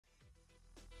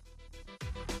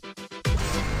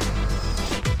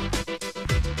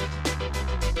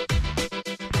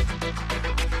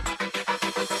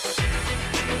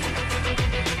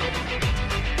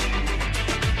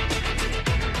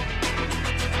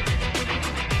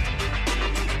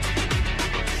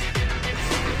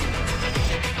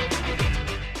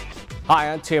Hi,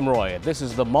 I'm Tim Roy, and this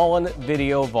is the Mullin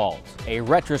Video Vault, a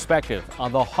retrospective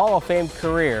on the Hall of Fame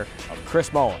career of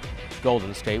Chris Mullin,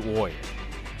 Golden State Warrior.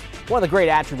 One of the great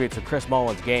attributes of Chris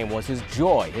Mullin's game was his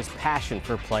joy, his passion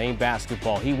for playing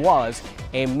basketball. He was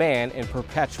a man in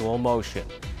perpetual motion.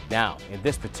 Now, in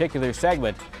this particular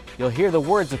segment, you'll hear the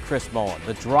words of Chris Mullin,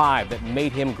 the drive that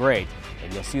made him great,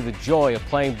 and you'll see the joy of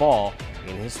playing ball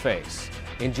in his face.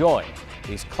 Enjoy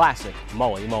these classic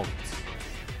Mullin moments.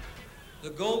 The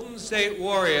Golden State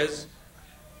Warriors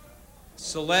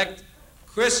select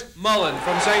Chris Mullin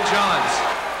from St. John's.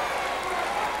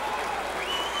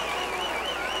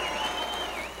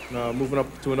 Moving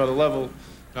up to another level,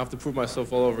 I have to prove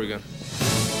myself all over again.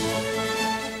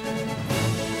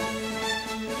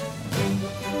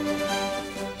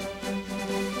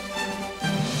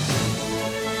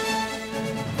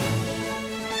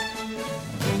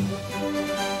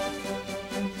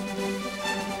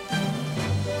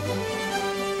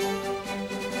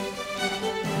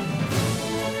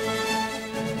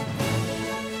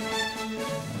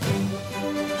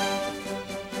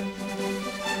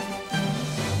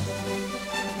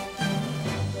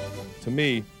 To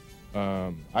me,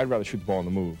 I'd rather shoot the ball on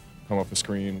the move, come off the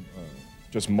screen,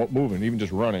 just moving, even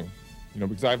just running. You know,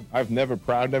 because I've never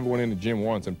went in the gym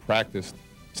once and practiced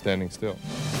standing still.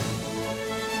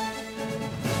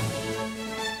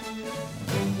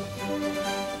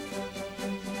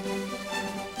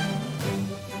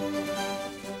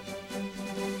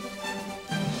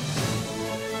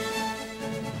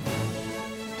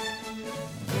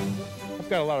 I've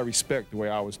got a lot of respect the way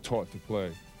I was taught to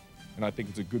play. And I think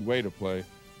it's a good way to play,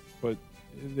 but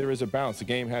there is a balance. The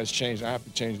game has changed. I have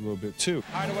to change a little bit, too.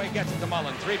 Hardaway gets it to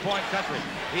Mullin, three-point country.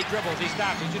 He dribbles, he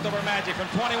stops, he shoots over Magic from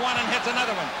 21 and hits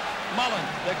another one. Mullin,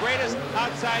 the greatest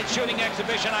outside shooting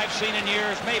exhibition I've seen in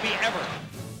years, maybe ever.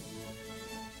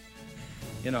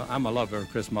 You know, I'm a lover of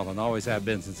Chris Mullin, always have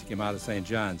been since he came out of St.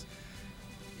 John's.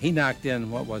 He knocked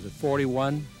in, what was it,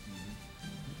 41?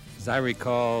 As I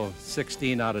recall,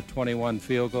 16 out of 21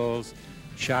 field goals.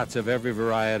 Shots of every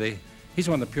variety. He's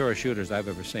one of the purest shooters I've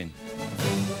ever seen.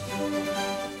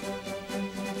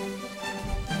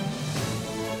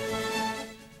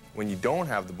 When you don't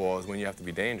have the ball is when you have to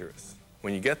be dangerous.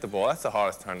 When you get the ball, that's the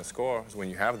hardest time to score, is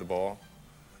when you have the ball.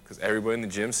 Because everybody in the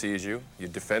gym sees you, your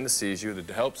defender sees you,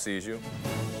 the help sees you.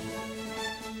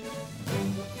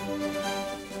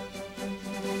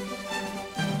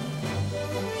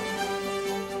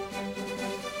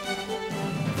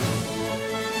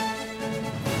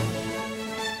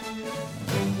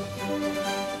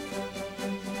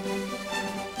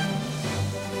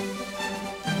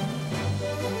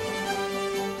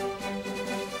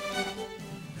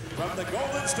 From the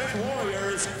Golden State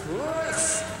Warriors,